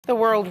The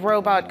World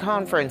Robot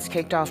Conference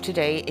kicked off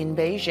today in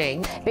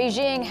Beijing.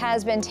 Beijing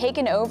has been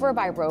taken over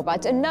by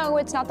robots, and no,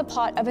 it's not the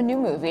plot of a new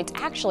movie. It's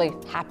actually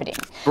happening.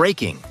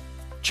 Breaking.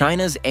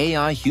 China's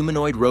AI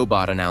humanoid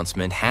robot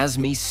announcement has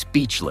me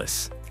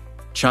speechless.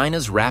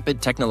 China's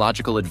rapid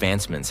technological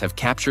advancements have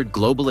captured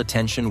global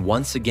attention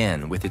once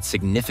again with its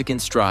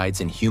significant strides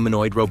in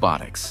humanoid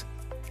robotics.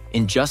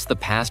 In just the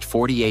past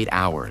 48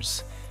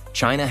 hours,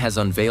 China has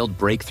unveiled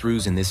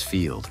breakthroughs in this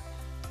field,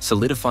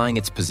 solidifying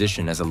its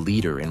position as a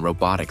leader in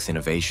robotics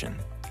innovation.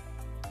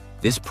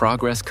 This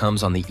progress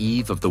comes on the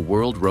eve of the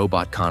World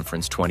Robot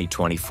Conference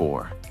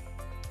 2024,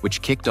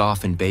 which kicked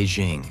off in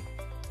Beijing,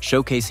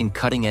 showcasing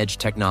cutting-edge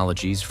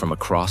technologies from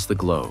across the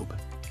globe.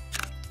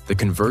 The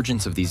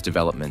convergence of these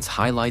developments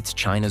highlights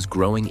China's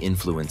growing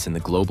influence in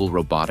the global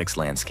robotics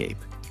landscape,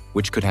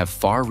 which could have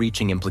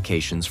far-reaching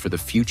implications for the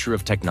future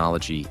of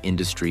technology,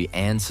 industry,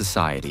 and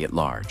society at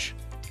large.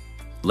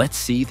 Let's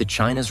see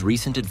China's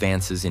recent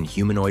advances in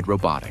humanoid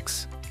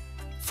robotics.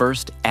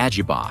 First,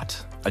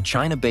 Agibot, a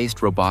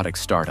China-based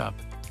robotics startup,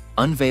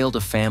 unveiled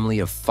a family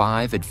of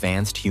 5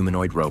 advanced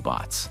humanoid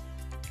robots.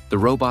 The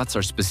robots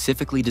are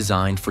specifically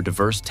designed for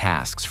diverse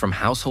tasks from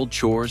household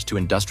chores to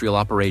industrial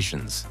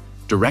operations,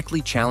 directly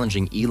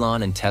challenging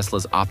Elon and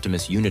Tesla's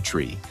Optimus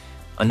Unitree,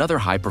 another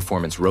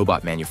high-performance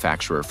robot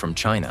manufacturer from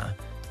China,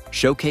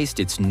 showcased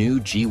its new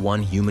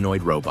G1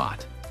 humanoid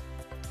robot.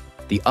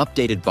 The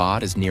updated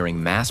bot is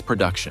nearing mass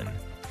production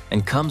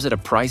and comes at a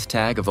price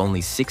tag of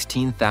only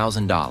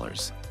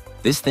 $16,000.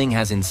 This thing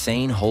has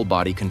insane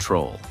whole-body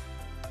control.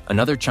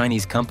 Another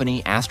Chinese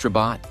company,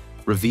 Astrobot,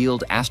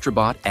 revealed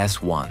Astrobot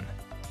S1.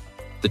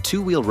 The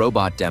 2-wheel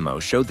robot demo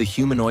showed the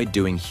humanoid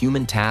doing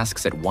human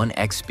tasks at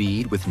 1x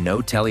speed with no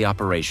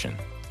teleoperation.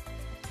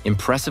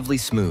 Impressively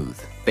smooth,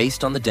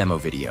 based on the demo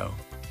video.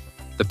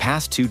 The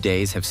past 2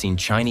 days have seen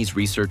Chinese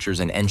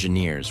researchers and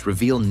engineers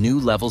reveal new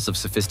levels of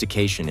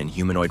sophistication in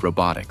humanoid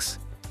robotics,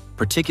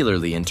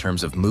 particularly in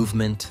terms of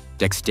movement,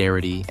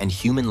 dexterity, and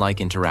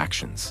human-like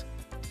interactions.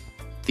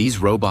 These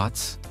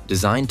robots,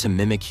 designed to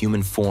mimic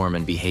human form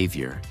and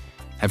behavior,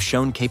 have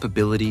shown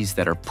capabilities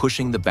that are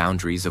pushing the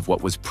boundaries of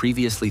what was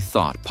previously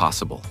thought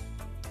possible.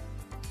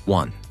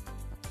 1.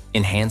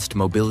 Enhanced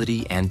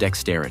mobility and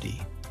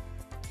dexterity.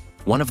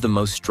 One of the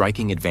most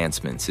striking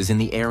advancements is in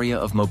the area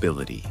of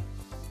mobility.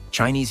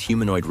 Chinese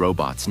humanoid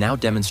robots now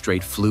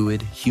demonstrate fluid,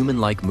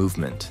 human-like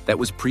movement that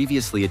was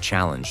previously a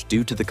challenge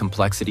due to the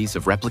complexities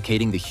of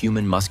replicating the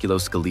human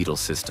musculoskeletal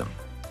system.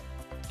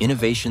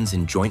 Innovations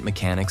in joint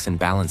mechanics and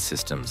balance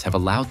systems have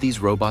allowed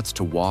these robots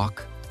to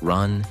walk,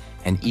 run,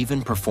 and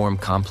even perform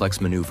complex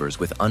maneuvers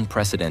with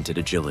unprecedented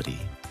agility.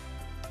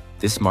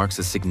 This marks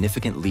a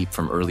significant leap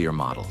from earlier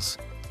models,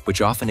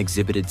 which often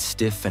exhibited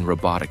stiff and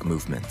robotic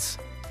movements.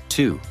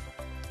 2.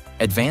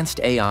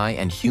 Advanced AI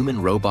and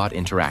human-robot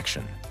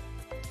interaction.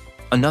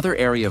 Another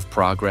area of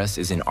progress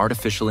is in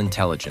artificial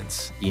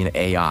intelligence, in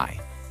AI,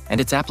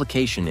 and its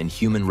application in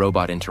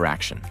human-robot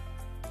interaction.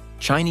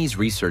 Chinese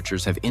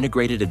researchers have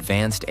integrated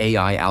advanced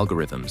AI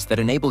algorithms that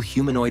enable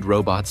humanoid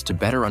robots to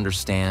better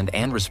understand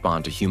and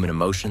respond to human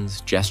emotions,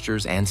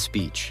 gestures, and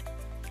speech.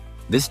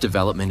 This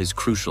development is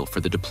crucial for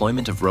the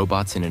deployment of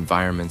robots in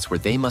environments where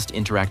they must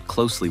interact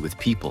closely with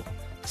people,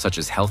 such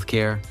as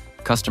healthcare,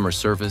 customer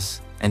service,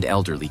 and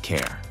elderly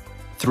care.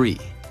 3.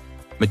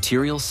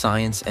 Material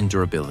science and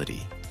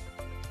durability.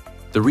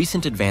 The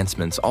recent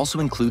advancements also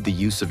include the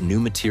use of new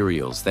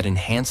materials that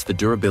enhance the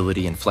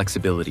durability and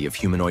flexibility of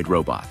humanoid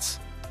robots.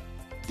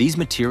 These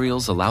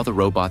materials allow the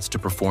robots to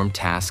perform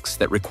tasks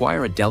that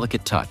require a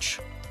delicate touch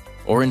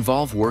or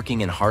involve working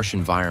in harsh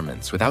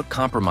environments without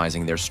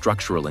compromising their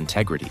structural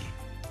integrity.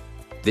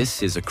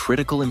 This is a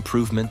critical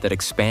improvement that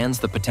expands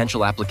the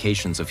potential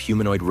applications of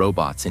humanoid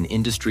robots in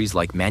industries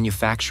like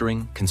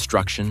manufacturing,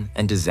 construction,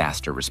 and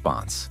disaster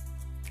response.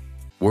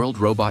 World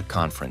Robot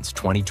Conference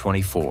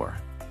 2024.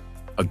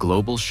 A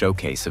global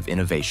showcase of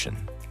innovation.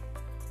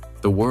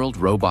 The World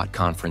Robot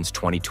Conference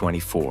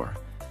 2024,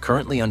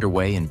 currently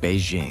underway in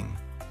Beijing,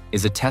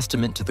 is a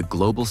testament to the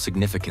global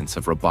significance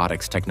of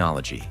robotics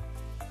technology.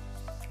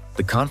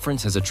 The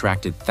conference has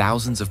attracted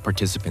thousands of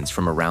participants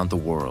from around the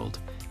world,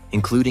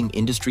 including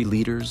industry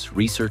leaders,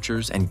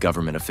 researchers, and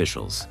government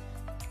officials.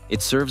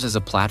 It serves as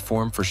a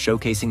platform for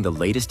showcasing the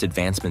latest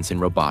advancements in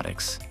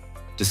robotics,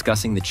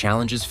 discussing the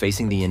challenges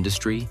facing the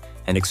industry,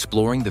 and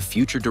exploring the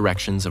future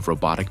directions of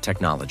robotic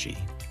technology.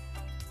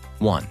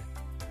 1.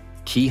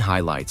 Key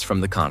highlights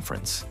from the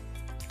conference.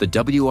 The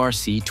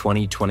WRC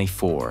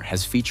 2024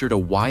 has featured a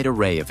wide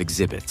array of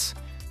exhibits,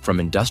 from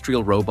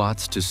industrial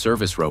robots to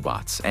service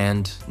robots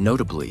and,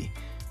 notably,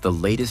 the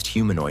latest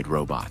humanoid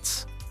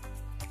robots.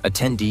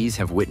 Attendees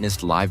have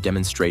witnessed live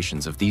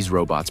demonstrations of these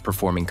robots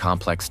performing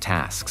complex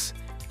tasks,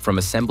 from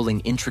assembling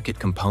intricate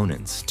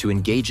components to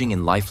engaging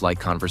in lifelike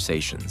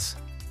conversations.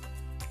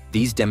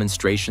 These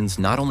demonstrations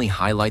not only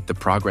highlight the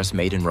progress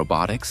made in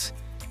robotics,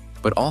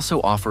 but also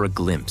offer a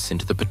glimpse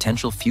into the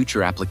potential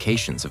future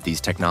applications of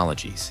these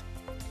technologies.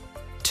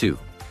 2.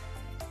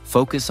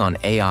 Focus on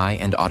AI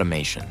and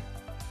automation.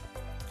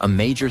 A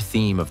major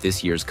theme of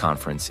this year's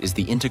conference is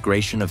the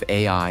integration of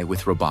AI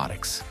with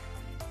robotics.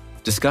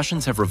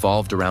 Discussions have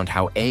revolved around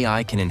how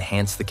AI can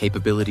enhance the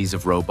capabilities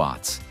of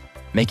robots,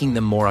 making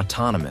them more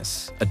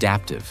autonomous,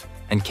 adaptive,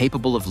 and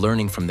capable of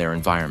learning from their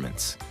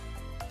environments.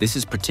 This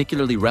is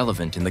particularly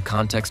relevant in the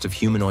context of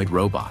humanoid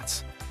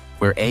robots,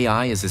 where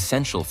AI is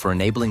essential for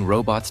enabling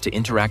robots to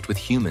interact with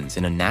humans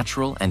in a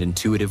natural and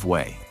intuitive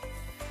way.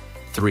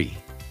 3.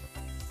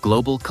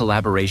 Global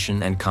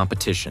collaboration and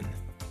competition.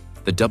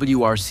 The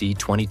WRC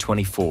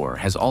 2024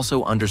 has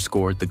also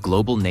underscored the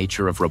global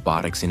nature of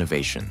robotics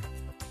innovation.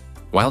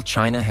 While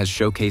China has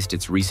showcased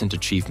its recent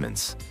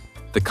achievements,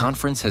 the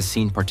conference has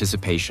seen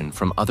participation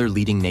from other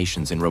leading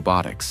nations in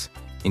robotics,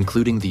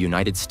 including the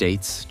United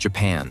States,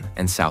 Japan,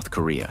 and South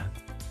Korea.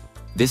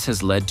 This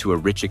has led to a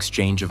rich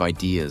exchange of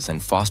ideas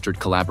and fostered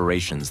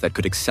collaborations that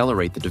could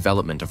accelerate the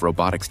development of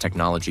robotics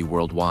technology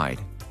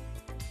worldwide.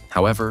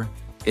 However,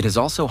 it has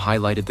also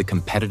highlighted the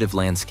competitive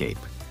landscape,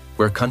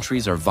 where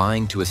countries are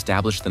vying to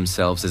establish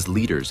themselves as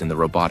leaders in the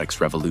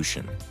robotics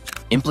revolution.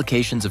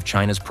 Implications of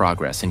China's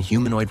progress in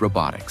humanoid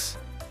robotics.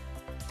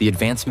 The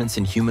advancements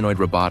in humanoid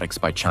robotics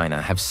by China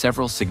have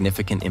several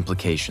significant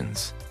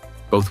implications,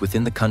 both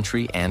within the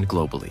country and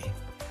globally.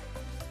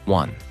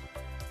 1.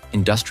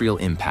 Industrial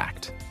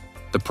impact.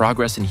 The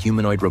progress in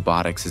humanoid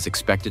robotics is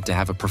expected to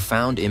have a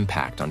profound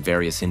impact on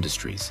various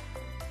industries.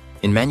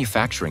 In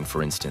manufacturing,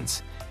 for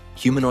instance,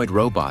 humanoid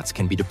robots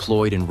can be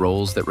deployed in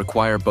roles that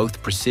require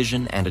both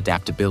precision and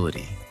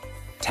adaptability,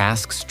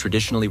 tasks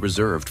traditionally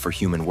reserved for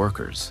human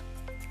workers.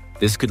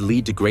 This could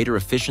lead to greater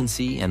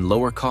efficiency and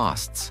lower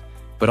costs,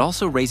 but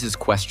also raises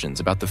questions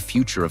about the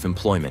future of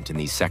employment in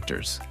these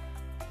sectors.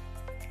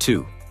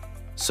 2.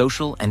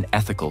 Social and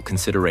ethical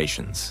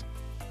considerations.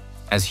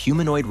 As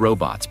humanoid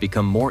robots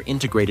become more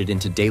integrated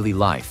into daily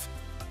life,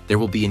 there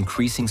will be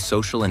increasing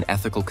social and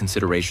ethical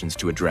considerations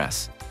to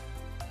address.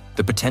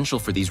 The potential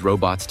for these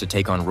robots to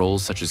take on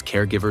roles such as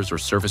caregivers or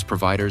service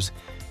providers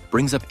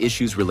brings up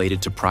issues related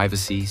to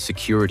privacy,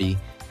 security,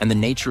 and the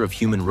nature of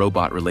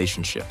human-robot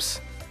relationships.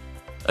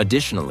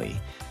 Additionally,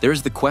 there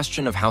is the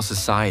question of how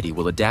society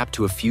will adapt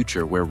to a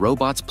future where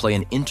robots play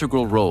an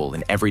integral role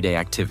in everyday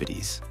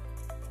activities.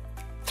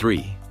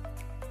 3.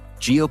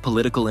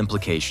 Geopolitical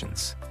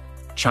implications.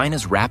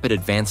 China's rapid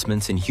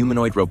advancements in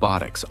humanoid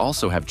robotics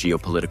also have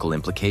geopolitical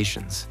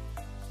implications.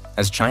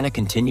 As China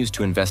continues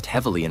to invest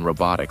heavily in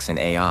robotics and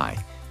AI,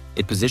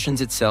 it positions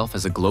itself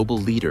as a global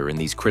leader in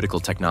these critical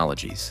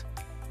technologies.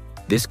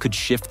 This could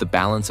shift the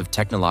balance of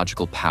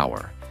technological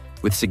power,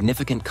 with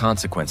significant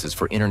consequences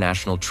for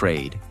international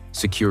trade,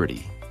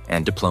 security,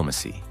 and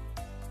diplomacy.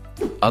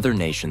 Other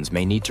nations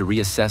may need to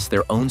reassess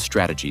their own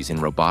strategies in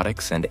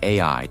robotics and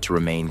AI to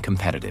remain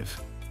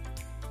competitive.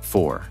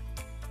 4.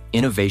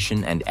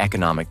 Innovation and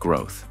economic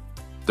growth.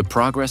 The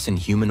progress in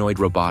humanoid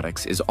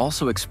robotics is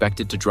also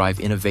expected to drive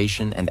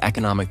innovation and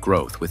economic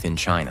growth within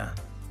China.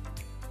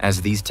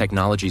 As these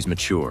technologies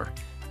mature,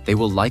 they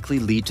will likely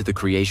lead to the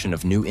creation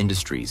of new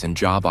industries and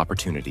job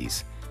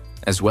opportunities,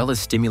 as well as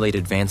stimulate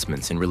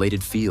advancements in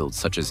related fields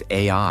such as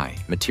AI,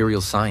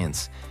 material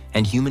science,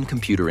 and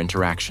human-computer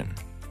interaction.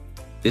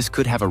 This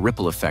could have a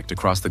ripple effect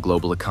across the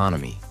global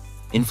economy,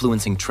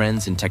 influencing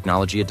trends in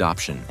technology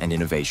adoption and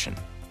innovation.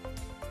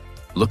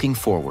 Looking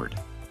forward,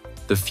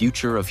 the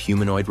future of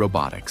humanoid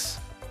robotics.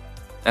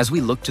 As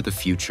we look to the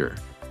future,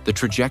 the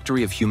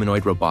trajectory of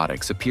humanoid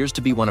robotics appears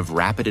to be one of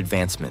rapid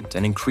advancement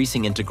and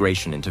increasing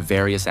integration into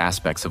various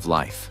aspects of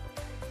life.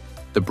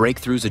 The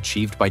breakthroughs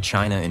achieved by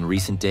China in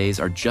recent days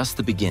are just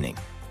the beginning,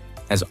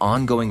 as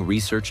ongoing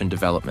research and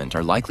development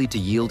are likely to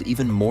yield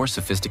even more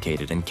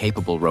sophisticated and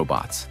capable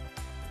robots.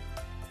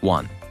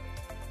 1.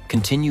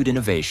 Continued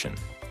innovation.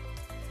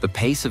 The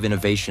pace of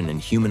innovation in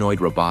humanoid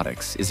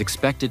robotics is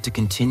expected to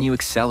continue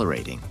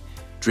accelerating,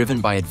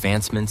 driven by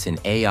advancements in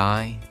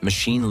AI,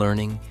 machine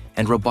learning,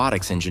 and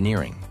robotics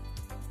engineering.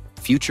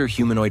 Future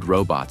humanoid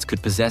robots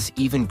could possess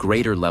even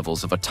greater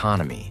levels of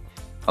autonomy,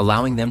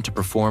 allowing them to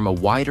perform a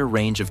wider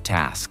range of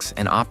tasks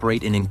and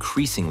operate in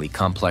increasingly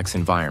complex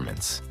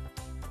environments.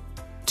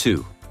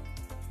 2.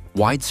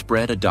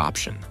 Widespread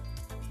adoption.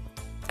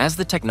 As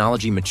the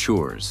technology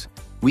matures,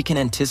 we can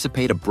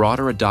anticipate a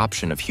broader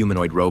adoption of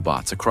humanoid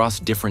robots across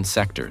different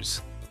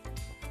sectors.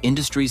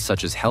 Industries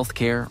such as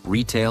healthcare,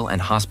 retail,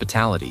 and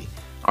hospitality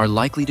are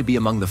likely to be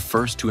among the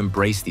first to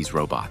embrace these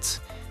robots,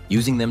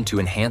 using them to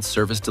enhance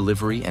service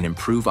delivery and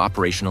improve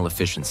operational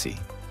efficiency.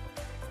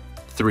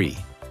 3.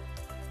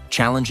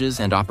 Challenges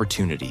and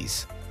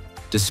opportunities.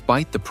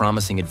 Despite the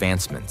promising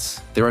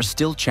advancements, there are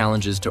still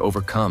challenges to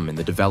overcome in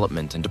the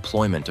development and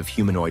deployment of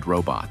humanoid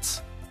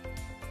robots.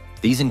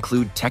 These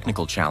include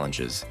technical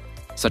challenges,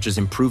 such as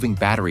improving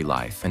battery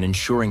life and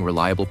ensuring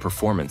reliable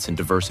performance in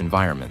diverse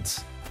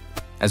environments,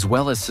 as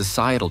well as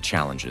societal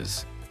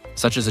challenges,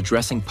 such as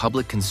addressing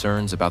public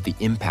concerns about the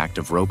impact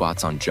of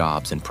robots on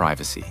jobs and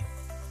privacy.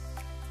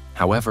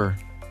 However,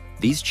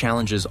 these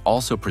challenges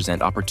also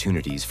present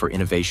opportunities for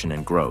innovation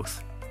and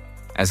growth,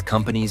 as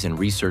companies and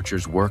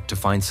researchers work to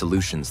find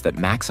solutions that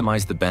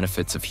maximize the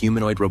benefits of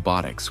humanoid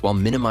robotics while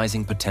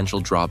minimizing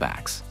potential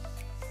drawbacks.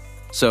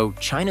 So,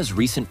 China's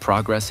recent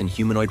progress in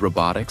humanoid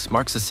robotics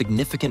marks a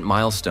significant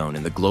milestone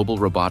in the global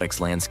robotics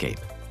landscape.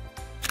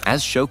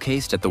 As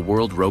showcased at the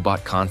World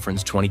Robot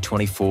Conference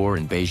 2024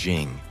 in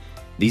Beijing,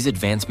 these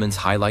advancements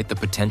highlight the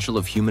potential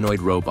of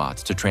humanoid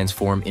robots to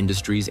transform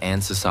industries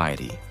and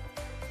society.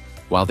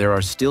 While there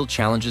are still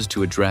challenges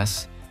to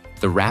address,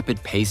 the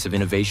rapid pace of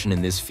innovation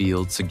in this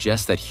field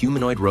suggests that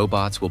humanoid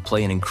robots will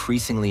play an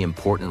increasingly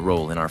important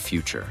role in our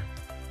future.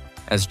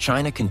 As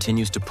China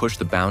continues to push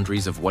the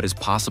boundaries of what is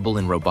possible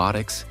in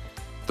robotics,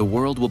 the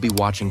world will be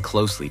watching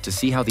closely to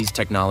see how these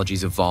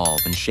technologies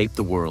evolve and shape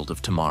the world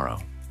of tomorrow.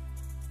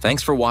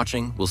 Thanks for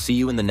watching. We'll see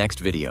you in the next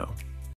video.